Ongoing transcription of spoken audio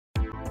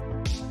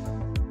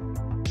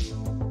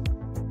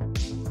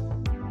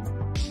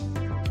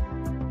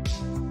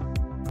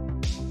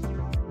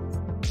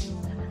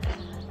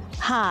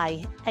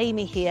Hi,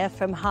 Amy here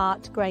from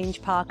Hart,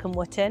 Grange Park and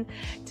Wootton.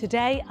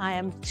 Today I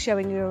am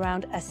showing you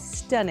around a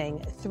stunning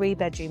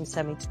 3-bedroom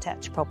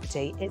semi-detached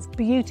property. It's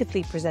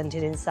beautifully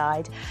presented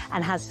inside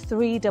and has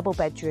 3 double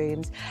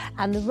bedrooms,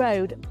 and the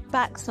road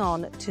backs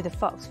on to the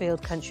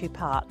Foxfield Country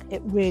Park.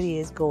 It really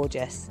is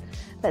gorgeous.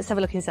 Let's have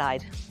a look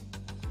inside.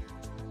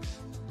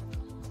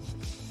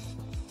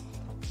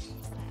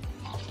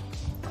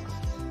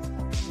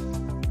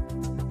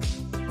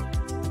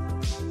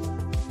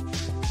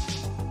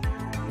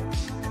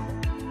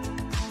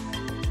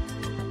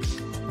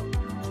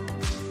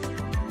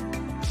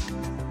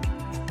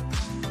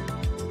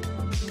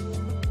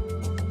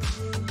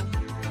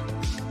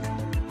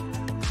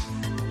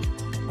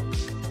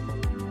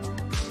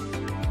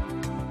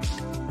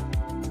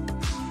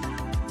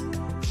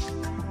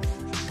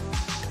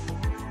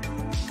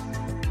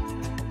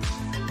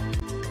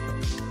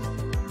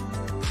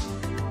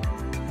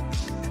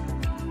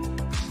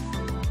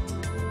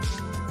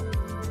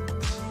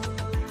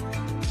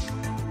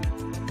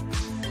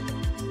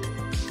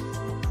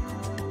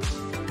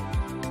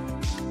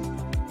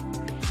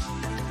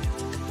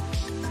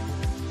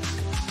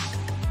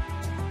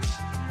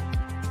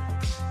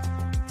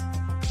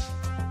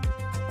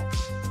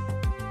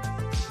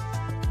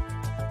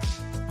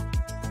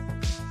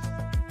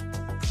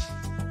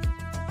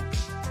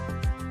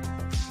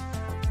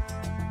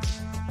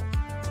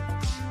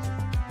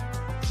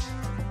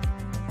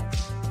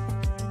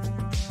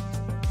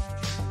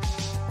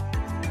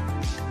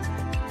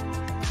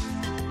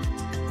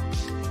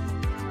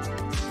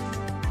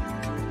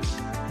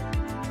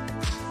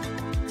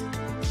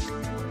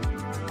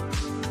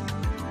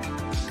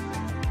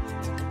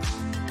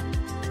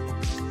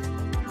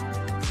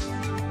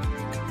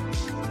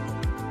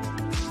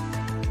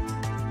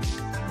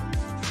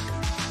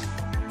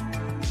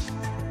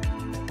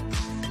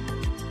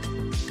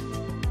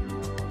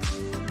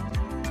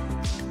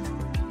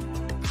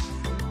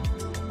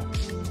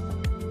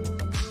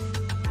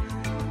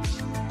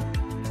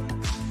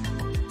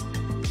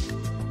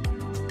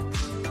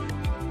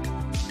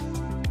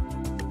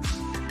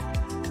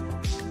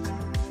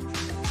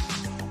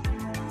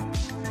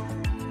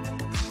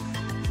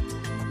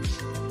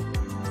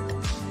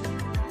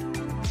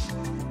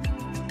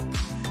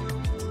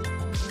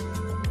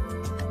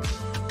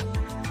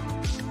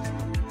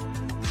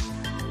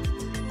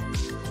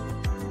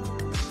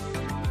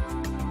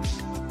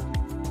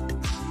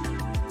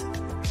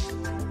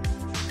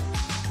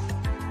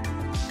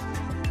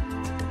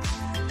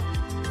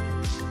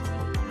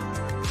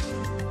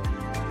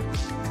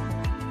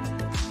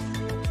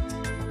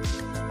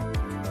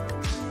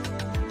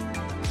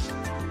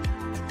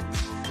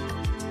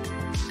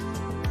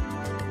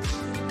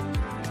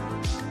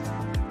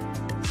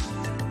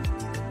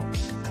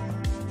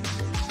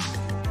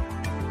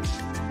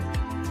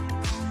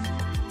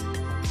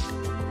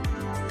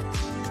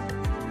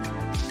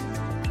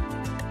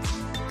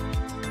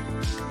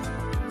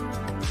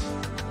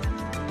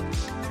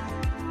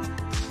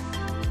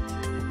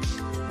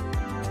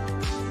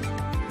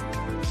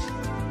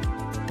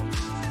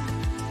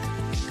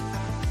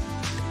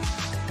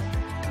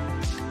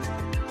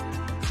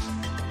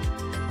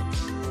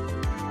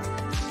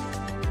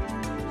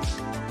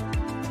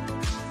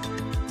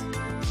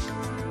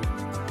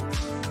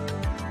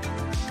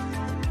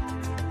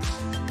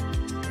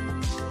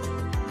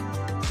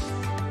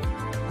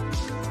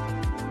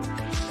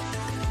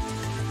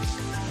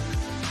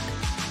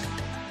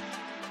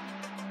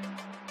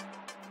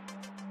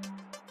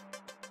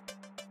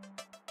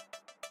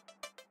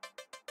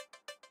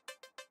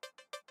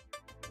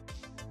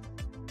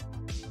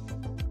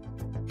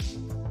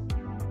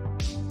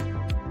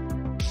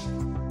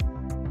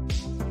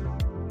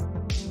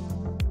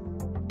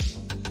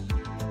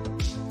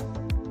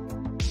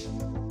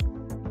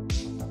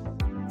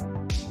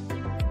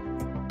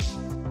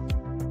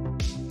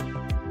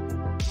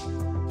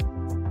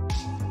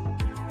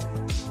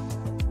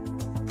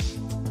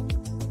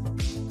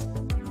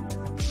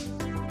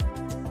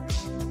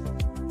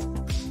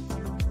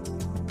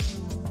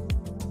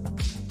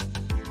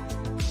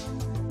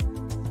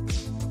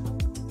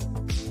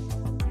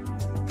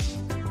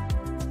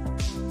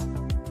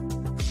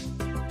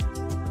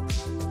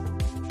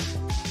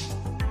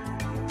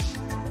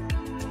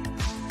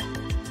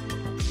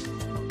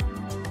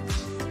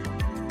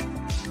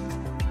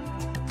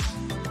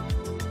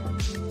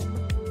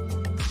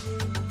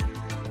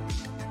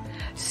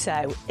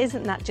 So,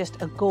 isn't that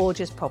just a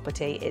gorgeous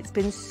property? It's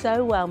been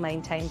so well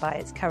maintained by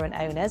its current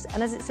owners,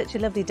 and as it's such a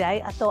lovely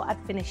day, I thought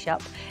I'd finish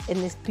up in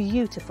this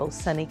beautiful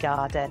sunny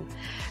garden.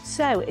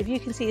 So, if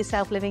you can see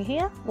yourself living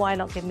here, why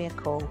not give me a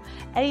call?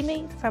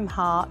 Amy from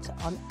Hart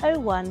on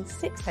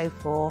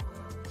 01604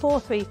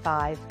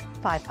 435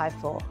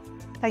 554.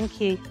 Thank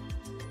you.